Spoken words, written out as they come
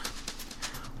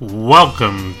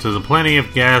Welcome to the Plenty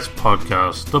of Gas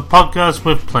podcast, the podcast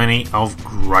with plenty of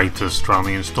great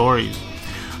Australian stories.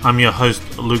 I'm your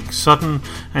host Luke Sutton,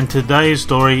 and today's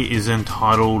story is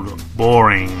entitled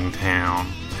Boring Town.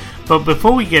 But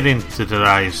before we get into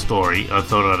today's story, I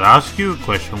thought I'd ask you a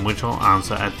question which I'll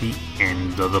answer at the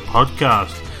end of the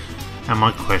podcast. And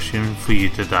my question for you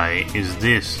today is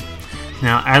this.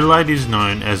 Now, Adelaide is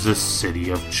known as the City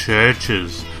of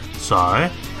Churches, so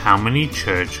how many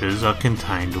churches are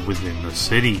contained within the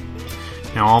city?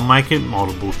 Now I'll make it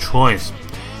multiple choice.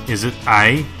 Is it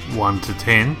A, 1 to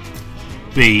 10,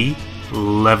 B,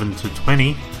 11 to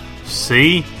 20,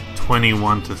 C,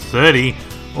 21 to 30,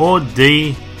 or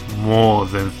D, more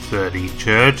than 30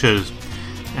 churches?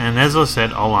 And as I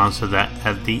said, I'll answer that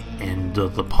at the end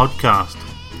of the podcast.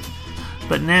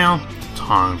 But now,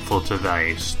 time for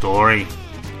today's story.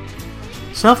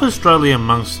 South Australia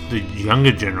amongst the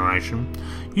younger generation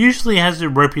usually has a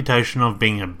reputation of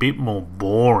being a bit more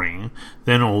boring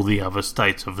than all the other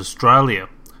states of Australia.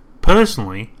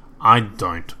 Personally, I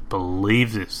don't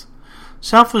believe this.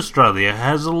 South Australia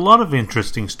has a lot of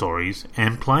interesting stories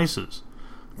and places.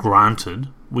 Granted,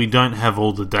 we don't have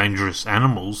all the dangerous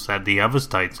animals that the other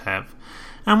states have,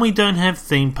 and we don't have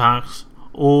theme parks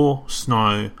or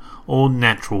snow or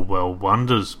natural world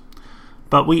wonders.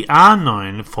 But we are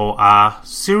known for our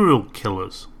serial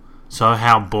killers. So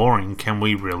how boring can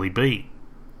we really be?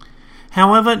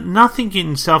 However, nothing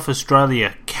in South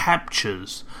Australia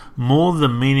captures more the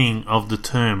meaning of the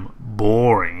term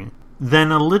boring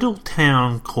than a little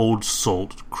town called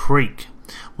Salt Creek,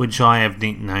 which I have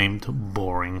nicknamed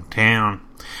Boring Town.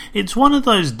 It's one of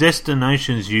those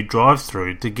destinations you drive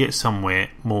through to get somewhere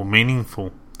more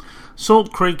meaningful.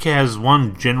 Salt Creek has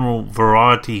one general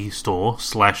variety store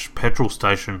 / petrol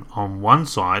station on one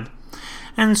side,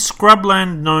 and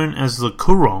scrubland known as the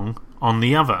Coorong on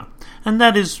the other, and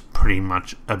that is pretty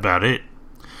much about it.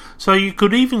 So you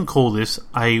could even call this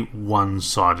a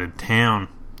one-sided town.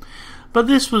 But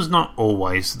this was not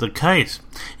always the case.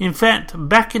 In fact,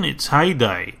 back in its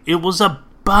heyday, it was a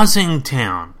buzzing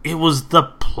town. It was the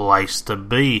place to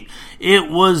be.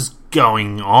 It was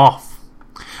going off.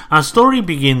 Our story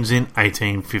begins in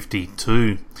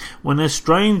 1852, when a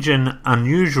strange and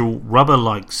unusual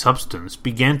rubber-like substance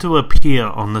began to appear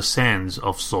on the sands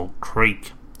of Salt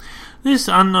Creek. This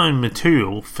unknown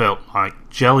material felt like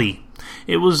jelly.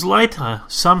 It was later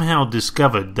somehow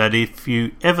discovered that if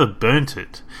you ever burnt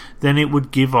it, then it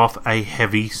would give off a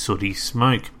heavy sooty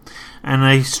smoke and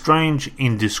a strange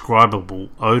indescribable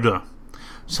odour.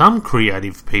 Some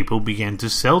creative people began to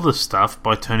sell the stuff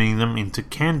by turning them into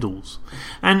candles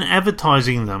and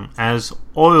advertising them as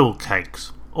oil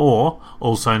cakes, or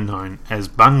also known as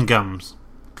bun gums.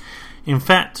 In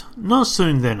fact, not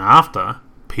soon then after,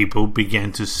 people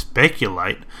began to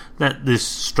speculate that this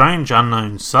strange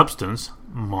unknown substance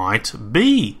might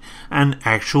be an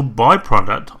actual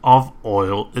byproduct of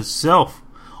oil itself,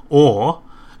 or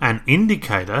an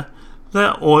indicator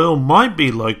that oil might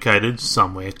be located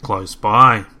somewhere close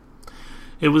by.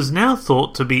 It was now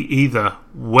thought to be either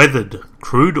weathered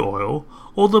crude oil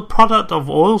or the product of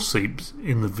oil seeps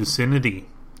in the vicinity.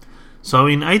 So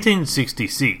in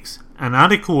 1866, an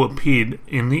article appeared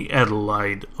in the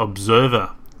Adelaide Observer,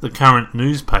 the current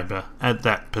newspaper at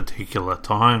that particular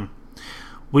time,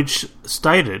 which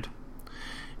stated,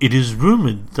 "It is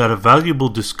rumoured that a valuable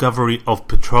discovery of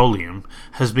petroleum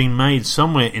has been made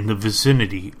somewhere in the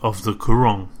vicinity of the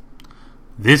Coorong."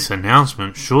 This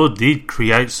announcement sure did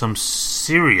create some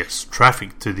serious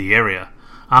traffic to the area.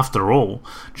 After all,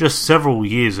 just several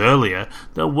years earlier,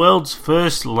 the world's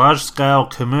first large-scale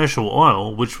commercial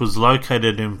oil, which was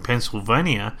located in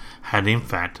Pennsylvania, had in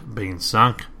fact been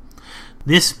sunk.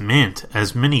 This meant,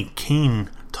 as many keen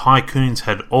tycoons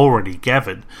had already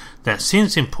gathered, that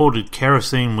since imported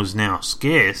kerosene was now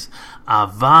scarce, a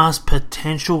vast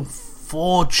potential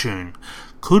fortune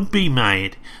could be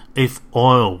made if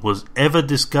oil was ever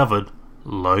discovered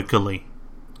locally.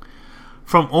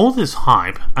 From all this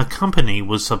hype, a company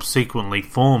was subsequently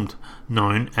formed,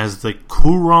 known as the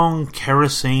Coorong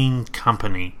Kerosene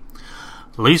Company.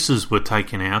 Leases were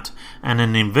taken out, and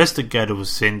an investigator was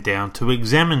sent down to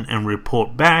examine and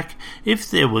report back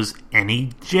if there was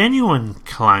any genuine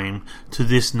claim to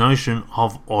this notion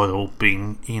of oil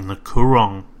being in the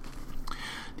Coorong.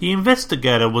 The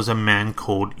investigator was a man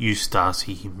called Eustace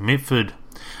Mitford,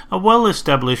 a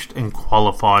well-established and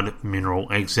qualified mineral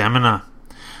examiner.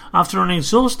 After an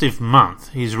exhaustive month,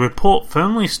 his report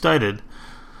firmly stated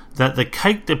that the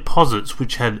cake deposits,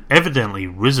 which had evidently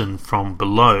risen from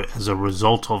below as a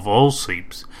result of oil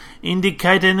seeps,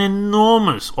 indicate an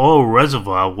enormous oil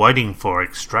reservoir waiting for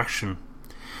extraction.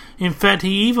 In fact,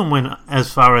 he even went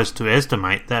as far as to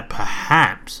estimate that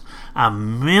perhaps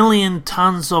 1,000,000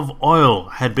 tons of oil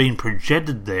had been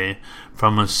projected there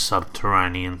from a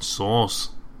subterranean source.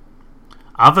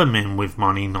 Other men with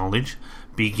mining knowledge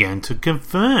began to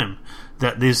confirm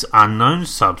that this unknown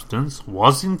substance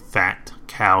was in fact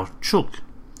caoutchouc,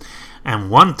 and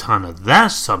 1 ton of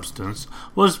that substance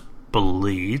was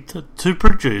believed to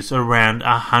produce around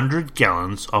 100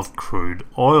 gallons of crude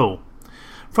oil,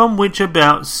 from which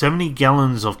about 70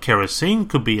 gallons of kerosene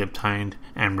could be obtained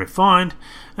and refined,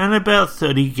 and about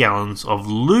 30 gallons of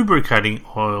lubricating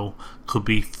oil could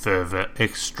be further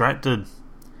extracted.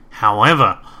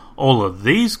 However, all of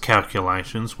these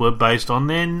calculations were based on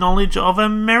their knowledge of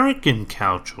American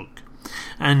caoutchouc,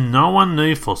 and no one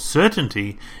knew for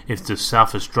certainty if the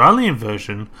South Australian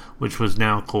version, which was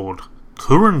now called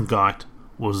Kurungite,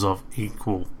 was of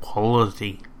equal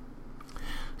quality.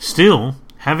 Still,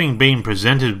 having been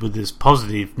presented with this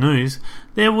positive news,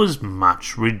 there was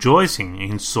much rejoicing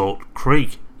in Salt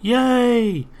Creek.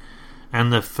 Yay!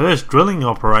 And the first drilling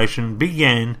operation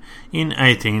began in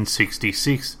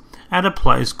 1866 at a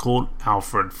place called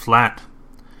Alfred Flat.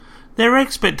 Their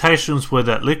expectations were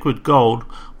that liquid gold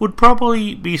would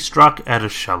probably be struck at a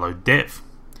shallow depth.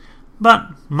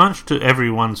 But, much to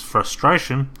everyone's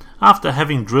frustration, after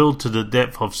having drilled to the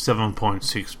depth of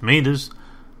 7.6 metres,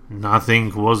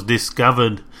 nothing was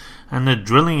discovered, and the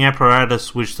drilling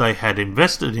apparatus which they had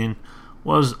invested in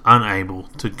was unable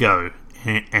to go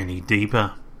any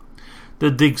deeper. The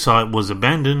dig site was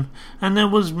abandoned, and there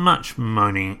was much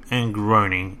moaning and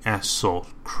groaning at Salt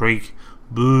Creek.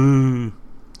 Boo!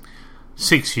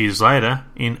 6 years later,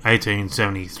 in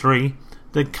 1873,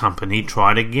 the company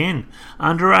tried again,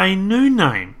 under a new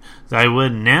name. They were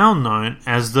now known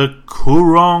as the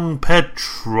Coorong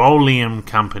Petroleum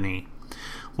Company.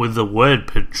 With the word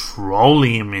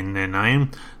petroleum in their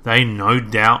name, they no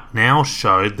doubt now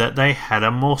showed that they had a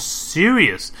more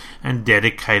serious and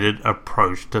dedicated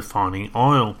approach to finding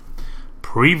oil.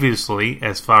 Previously,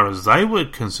 as far as they were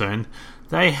concerned,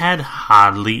 they had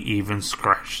hardly even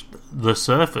scratched the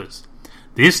surface.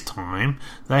 This time,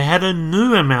 they had a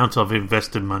new amount of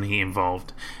invested money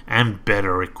involved and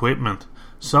better equipment.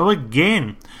 So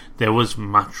again, there was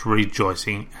much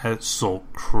rejoicing at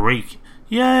Salt Creek.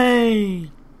 Yay!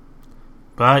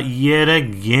 But yet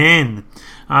again,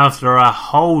 after a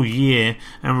whole year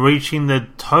and reaching the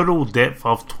total depth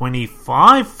of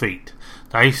 25 feet,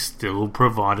 they still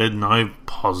provided no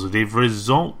positive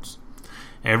results.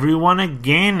 Everyone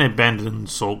again abandoned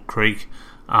Salt Creek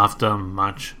after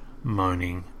much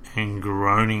moaning and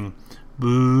groaning.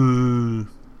 Boo!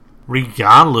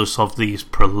 Regardless of these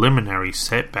preliminary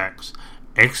setbacks,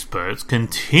 experts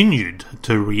continued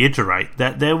to reiterate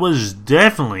that there was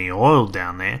definitely oil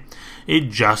down there.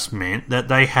 It just meant that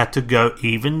they had to go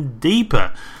even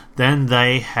deeper than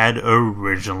they had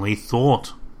originally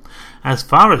thought. As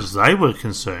far as they were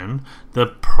concerned, the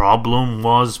problem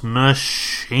was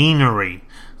machinery.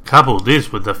 Couple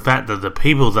this with the fact that the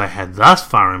people they had thus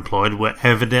far employed were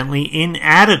evidently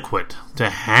inadequate to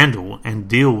handle and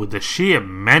deal with the sheer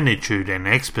magnitude and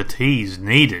expertise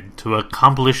needed to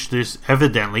accomplish this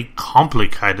evidently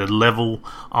complicated level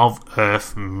of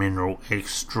earth mineral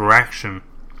extraction.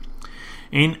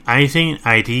 In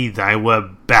 1880 they were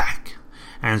back,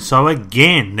 and so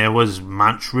again there was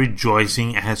much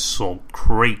rejoicing at Salt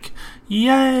Creek.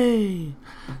 Yay!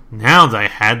 Now they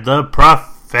had the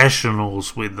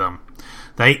professionals with them.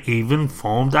 They even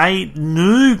formed a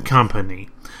new company.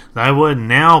 They were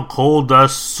now called the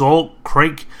Salt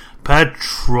Creek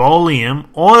Petroleum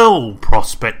Oil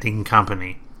Prospecting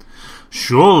Company.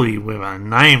 Surely with a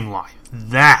name like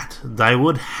that, they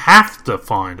would have to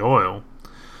find oil.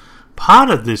 Part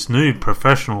of this new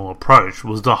professional approach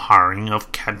was the hiring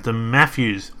of Captain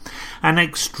Matthews, an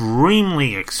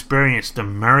extremely experienced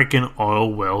American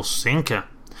oil well sinker.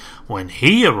 When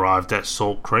he arrived at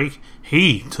Salt Creek,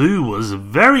 he too was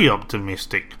very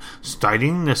optimistic,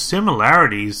 stating the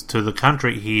similarities to the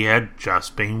country he had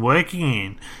just been working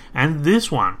in, and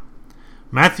this one.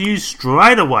 Matthews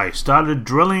straight away started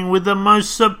drilling with the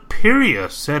most superior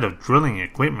set of drilling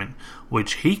equipment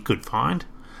which he could find.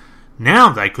 Now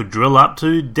they could drill up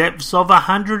to depths of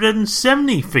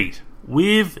 170 feet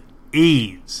with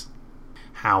ease.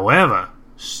 However,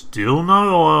 still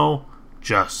no oil,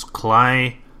 just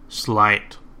clay,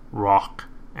 slate, rock,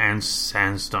 and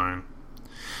sandstone.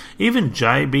 Even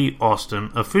J.B.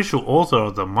 Austin, official author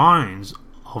of the Mines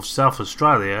of South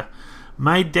Australia,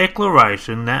 made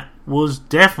declaration that was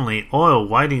definitely oil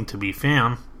waiting to be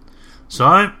found.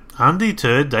 So,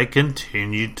 undeterred, they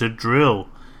continued to drill,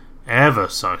 ever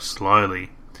so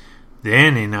slowly.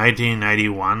 Then in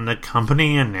 1881 the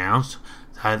company announced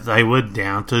that they were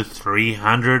down to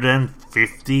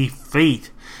 350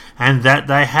 feet, and that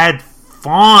they had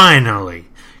finally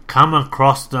come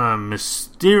across the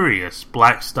mysterious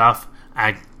black stuff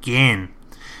again,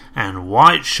 and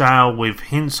white shale with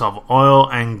hints of oil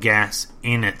and gas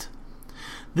in it.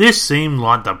 This seemed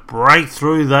like the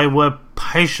breakthrough they were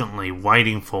patiently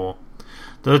waiting for.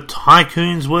 The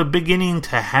tycoons were beginning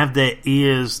to have their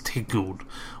ears tickled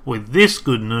with this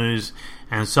good news,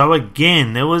 and so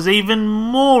again there was even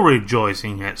more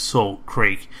rejoicing at Salt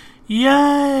Creek.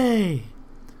 Yay!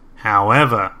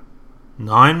 However,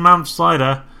 9 months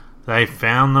later, they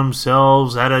found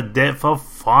themselves at a depth of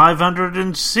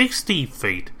 560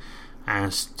 feet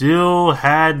and still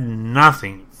had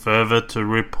nothing further to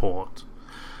report.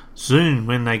 Soon,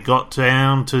 when they got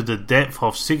down to the depth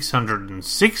of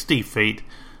 660 feet,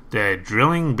 their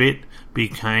drilling bit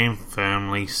became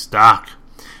firmly stuck,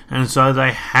 and so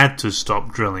they had to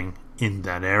stop drilling in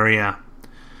that area.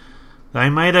 They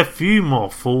made a few more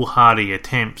foolhardy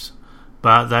attempts,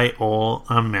 but they all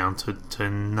amounted to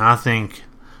nothing.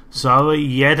 So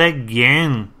yet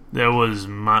again there was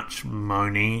much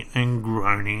moaning and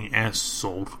groaning at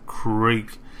Salt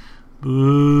Creek.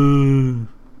 Boo!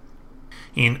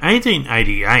 In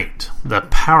 1888, the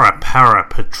Para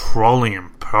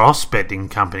Petroleum Prospecting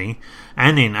Company,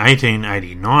 and in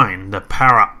 1889, the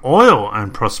Para Oil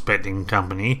and Prospecting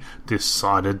Company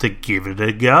decided to give it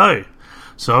a go.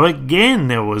 So again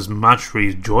there was much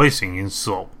rejoicing in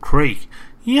Salt Creek.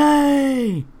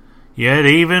 Yay! Yet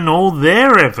even all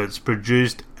their efforts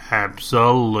produced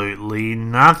absolutely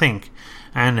nothing,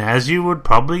 and as you would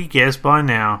probably guess by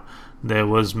now, there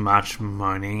was much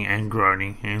moaning and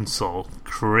groaning in Salt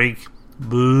Creek.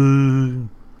 Boo!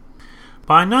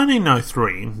 By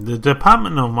 1903, the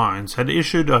Department of Mines had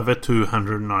issued over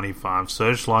 295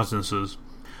 search licenses,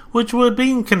 which were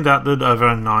being conducted over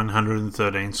a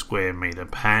 913 square metre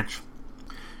patch.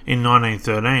 In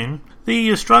 1913,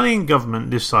 the Australian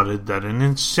government decided that an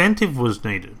incentive was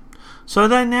needed, so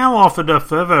they now offered a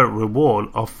further reward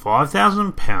of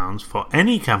 £5,000 for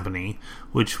any company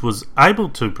which was able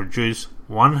to produce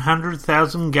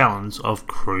 100,000 gallons of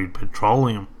crude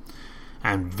petroleum.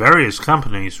 And various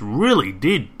companies really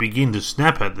did begin to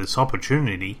snap at this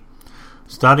opportunity.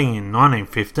 Starting in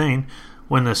 1915,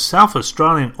 when the South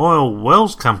Australian Oil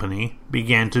Wells Company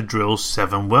began to drill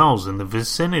 7 wells in the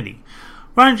vicinity,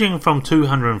 ranging from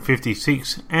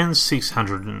 256 and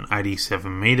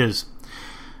 687 metres,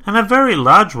 and a very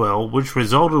large well which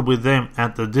resulted with them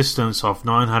at the distance of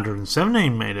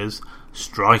 917 metres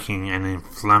striking an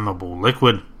inflammable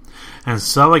liquid. And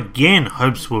so again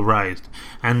hopes were raised,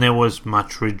 and there was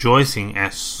much rejoicing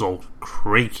at Salt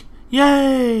Creek.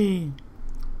 Yay!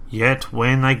 Yet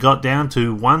when they got down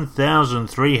to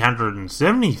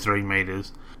 1,373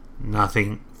 metres,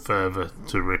 nothing further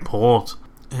to report,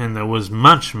 and there was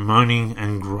much moaning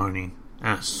and groaning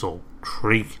at Salt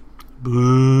Creek.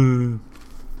 Boo!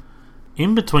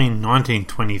 In between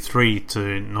 1923 to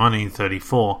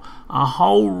 1934, a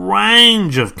whole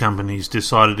range of companies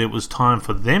decided it was time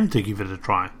for them to give it a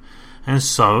try, and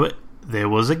so there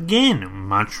was again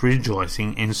much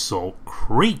rejoicing in Salt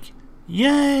Creek.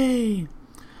 Yay!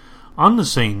 On the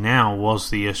scene now was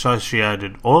the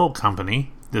Associated Oil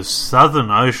Company, the Southern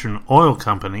Ocean Oil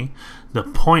Company, the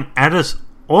Point Addis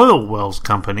Oil Wells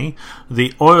Company,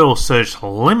 the Oil Search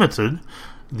Limited,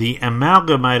 the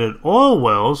Amalgamated Oil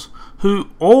Wells, who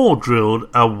all drilled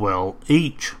a well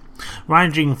each,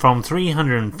 ranging from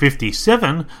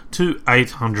 357 to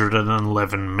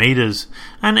 811 metres,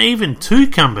 and even 2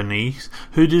 companies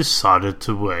who decided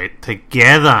to work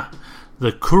together,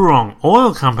 the Coorong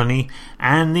Oil Company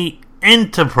and the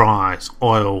Enterprise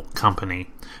Oil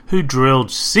Company, who drilled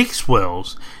 6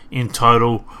 wells in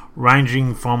total,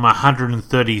 ranging from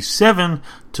 137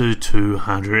 to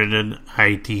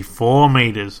 284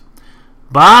 metres.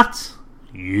 But,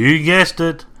 you guessed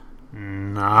it,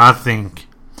 nothing.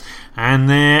 And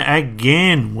there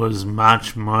again was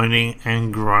much moaning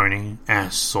and groaning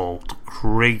at Salt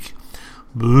Creek.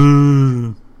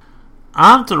 Boo!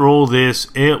 After all this,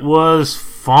 it was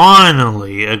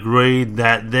finally agreed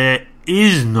that there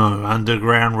is no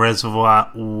underground reservoir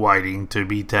waiting to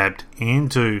be tapped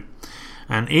into,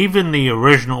 and even the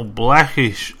original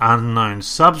blackish unknown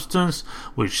substance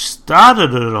which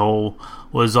started it all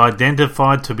was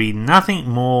identified to be nothing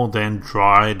more than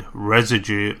dried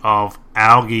residue of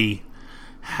algae.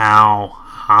 How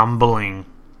humbling.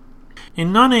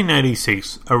 In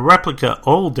 1986, a replica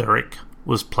oil derrick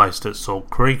was placed at Salt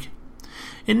Creek.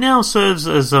 It now serves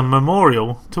as a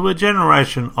memorial to a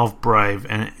generation of brave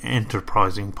and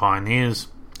enterprising pioneers.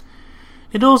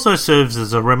 It also serves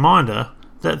as a reminder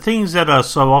that things that are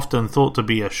so often thought to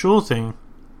be a sure thing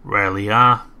rarely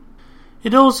are.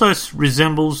 It also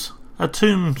resembles a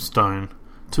tombstone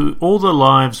to all the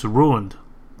lives ruined,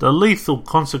 the lethal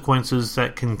consequences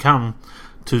that can come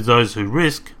to those who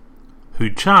risk, who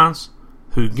chance,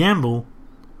 who gamble,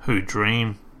 who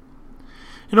dream.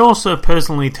 It also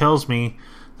personally tells me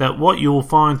that what you'll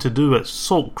find to do at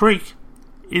Salt Creek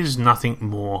is nothing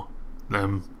more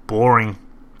than boring.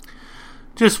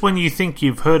 Just when you think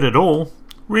you've heard it all,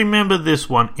 remember this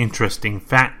one interesting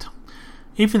fact.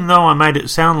 Even though I made it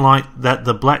sound like that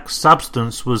the black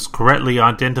substance was correctly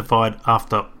identified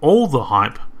after all the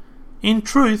hype, in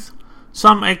truth,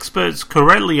 some experts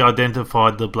correctly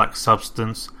identified the black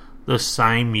substance the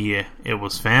same year it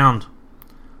was found.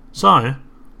 So,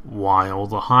 why all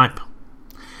the hype?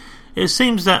 It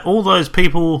seems that all those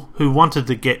people who wanted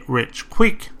to get rich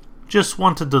quick just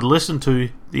wanted to listen to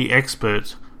the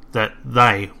experts that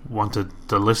they wanted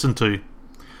to listen to.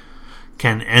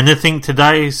 Can anything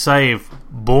today save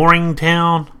Boring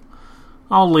Town?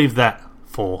 I'll leave that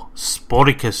for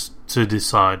Sporticus to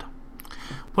decide.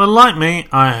 Well, like me,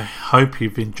 I hope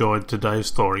you've enjoyed today's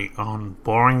story on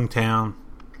Boring Town.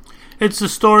 It's a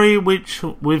story which,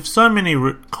 with so many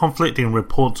conflicting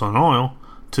reports on oil,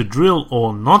 to drill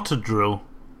or not to drill,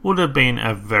 would have been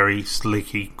a very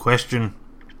slicky question.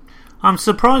 I'm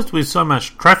surprised with so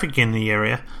much traffic in the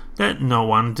area that no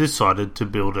one decided to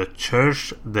build a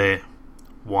church there.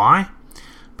 Why?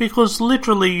 Because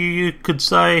literally you could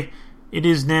say it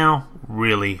is now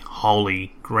really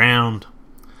holy ground.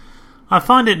 I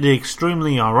find it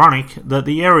extremely ironic that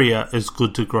the area is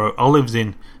good to grow olives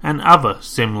in and other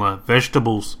similar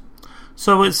vegetables.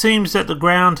 So it seems that the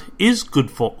ground is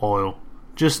good for oil,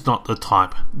 just not the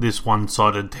type this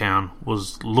one-sided town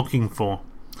was looking for.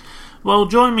 Well,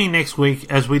 join me next week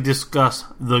as we discuss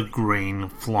the green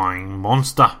flying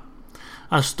monster,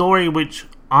 a story which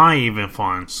I even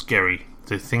find scary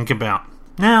to think about.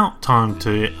 Now, time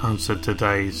to answer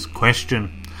today's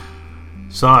question.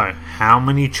 So, how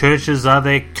many churches are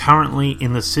there currently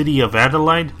in the city of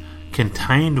Adelaide?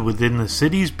 Contained within the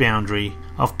city's boundary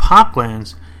of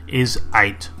parklands is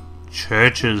 8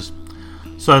 churches.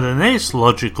 So the next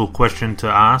logical question to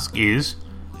ask is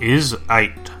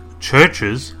 8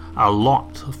 churches a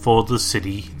lot for the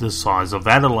city the size of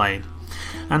Adelaide?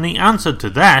 And the answer to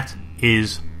that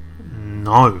is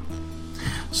no.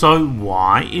 So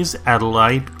why is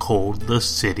Adelaide called the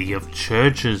City of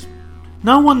Churches?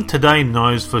 No one today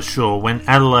knows for sure when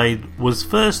Adelaide was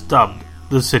first dubbed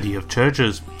the City of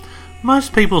Churches.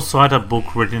 Most people cite a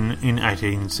book written in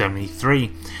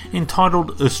 1873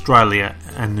 entitled Australia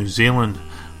and New Zealand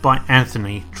by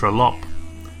Anthony Trollope.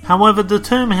 However, the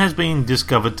term has been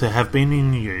discovered to have been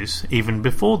in use even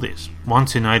before this,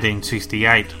 once in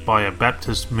 1868 by a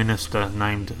Baptist minister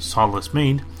named Silas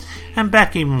Mead, and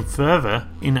back even further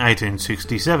in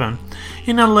 1867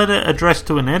 in a letter addressed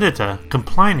to an editor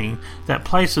complaining that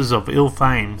places of ill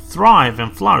fame thrive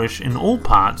and flourish in all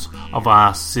parts of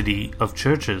our city of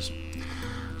churches.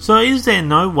 So is there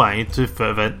no way to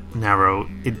further narrow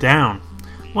it down?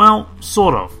 Well,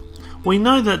 sort of. We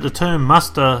know that the term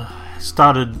must have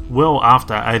started well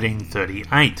after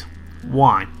 1838.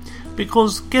 Why?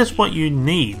 Because guess what you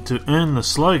need to earn the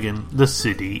slogan, the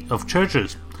City of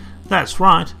Churches? That's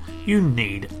right, you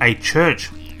need a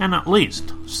church, and at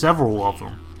least several of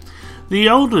them. The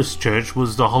oldest church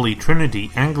was the Holy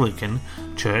Trinity Anglican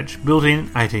Church, built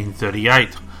in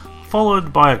 1838,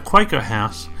 followed by a Quaker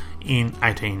house in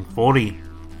 1840.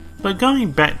 But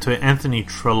going back to Anthony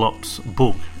Trollope's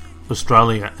book,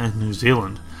 Australia and New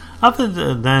Zealand, other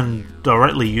than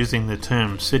directly using the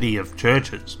term City of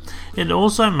Churches, it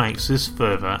also makes this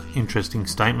further interesting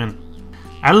statement.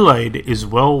 Adelaide is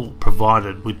well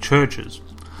provided with churches,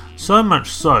 so much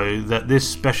so that this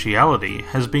speciality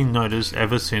has been noticed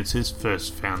ever since its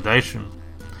first foundation,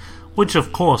 which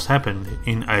of course happened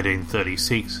in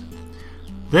 1836.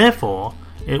 Therefore,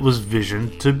 it was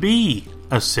visioned to be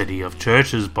a city of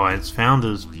churches by its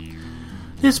founders.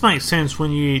 This makes sense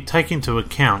when you take into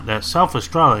account that South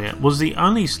Australia was the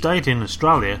only state in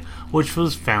Australia which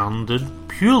was founded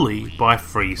purely by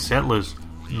free settlers,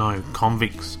 no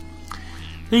convicts.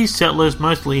 These settlers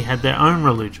mostly had their own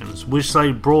religions, which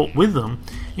they brought with them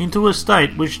into a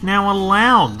state which now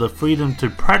allowed the freedom to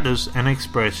practice and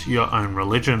express your own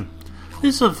religion.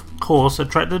 This of course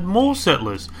attracted more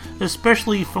settlers,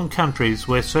 especially from countries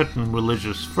where certain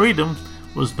religious freedom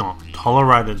was not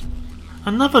tolerated.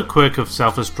 Another quirk of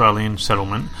South Australian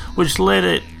settlement, which led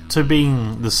it to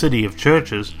being the City of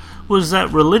Churches, was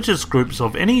that religious groups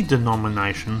of any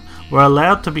denomination were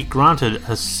allowed to be granted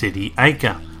a city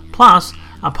acre, plus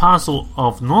a parcel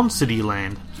of non-city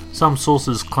land. Some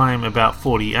sources claim about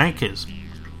 40 acres.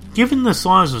 Given the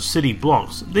size of city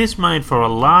blocks, this made for a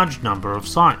large number of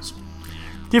sites.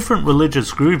 Different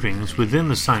religious groupings within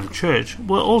the same church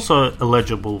were also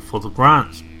eligible for the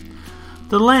grants.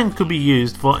 The land could be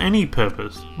used for any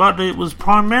purpose, but it was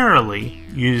primarily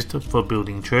used for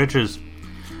building churches.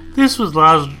 This was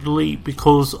largely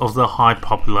because of the high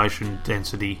population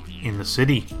density in the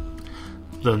city.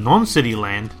 The non-city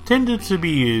land tended to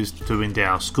be used to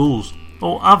endow schools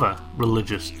or other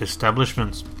religious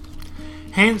establishments.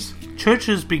 Hence,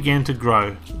 churches began to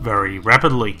grow very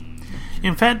rapidly.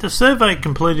 In fact, a survey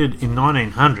completed in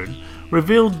 1900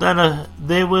 revealed that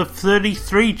there were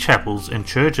 33 chapels and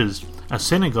churches, a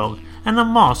synagogue and a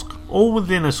mosque all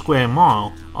within a square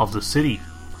mile of the city.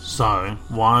 So,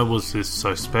 why was this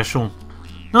so special?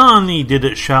 Not only did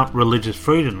it shout religious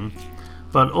freedom,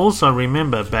 but also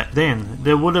remember back then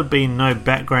there would have been no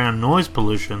background noise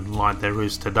pollution like there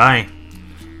is today.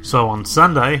 So on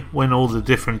Sunday, when all the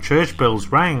different church bells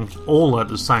rang all at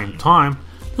the same time,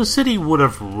 the city would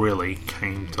have really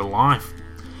came to life.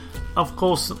 Of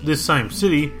course, this same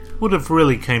city would have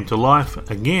really came to life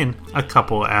again a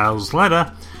couple of hours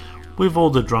later with all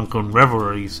the drunken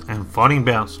revelries and fighting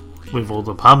bouts with all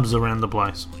the pubs around the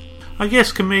place. I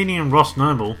guess comedian Ross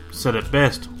Noble said it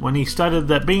best when he stated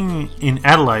that being in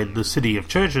Adelaide, the city of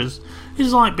churches,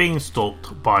 is like being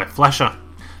stalked by a flasher.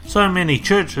 So many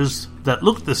churches that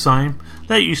look the same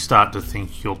that you start to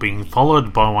think you're being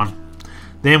followed by one.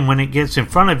 Then when it gets in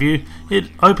front of you,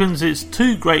 it opens its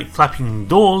two great flapping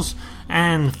doors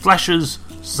and flashes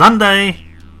Sunday.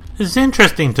 It's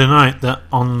interesting to note that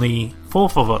on the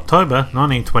 4th of October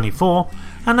 1924,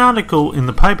 an article in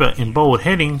the paper in bold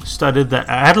heading stated that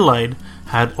Adelaide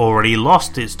had already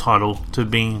lost its title to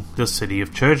being the city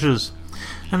of churches,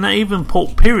 and that even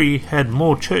Port Pirie had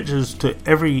more churches to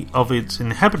every of its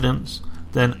inhabitants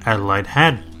than Adelaide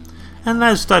had. And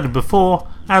as stated before,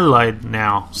 Adelaide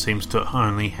now seems to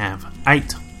only have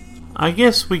 8. I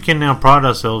guess we can now pride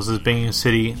ourselves as being a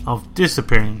city of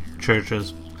disappearing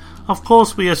churches. Of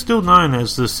course, we are still known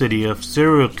as the city of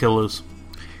serial killers.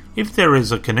 If there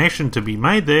is a connection to be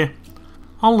made there,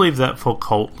 I'll leave that for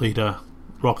cult leader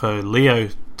Rocco Leo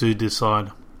to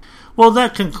decide. Well,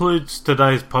 that concludes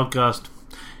today's podcast.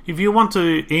 If you want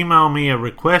to email me a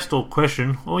request or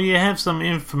question, or you have some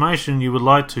information you would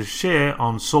like to share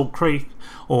on Salt Creek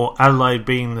or Adelaide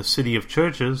being the city of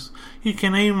churches, you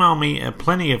can email me at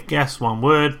plentyofgas, one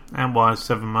word, at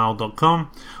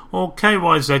y7mail.com or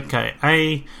kyzka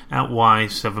at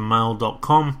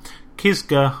y7mail.com,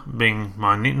 Kizka being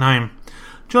my nickname.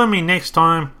 Join me next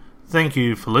time. Thank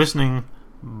you for listening.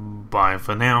 Bye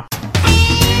for now.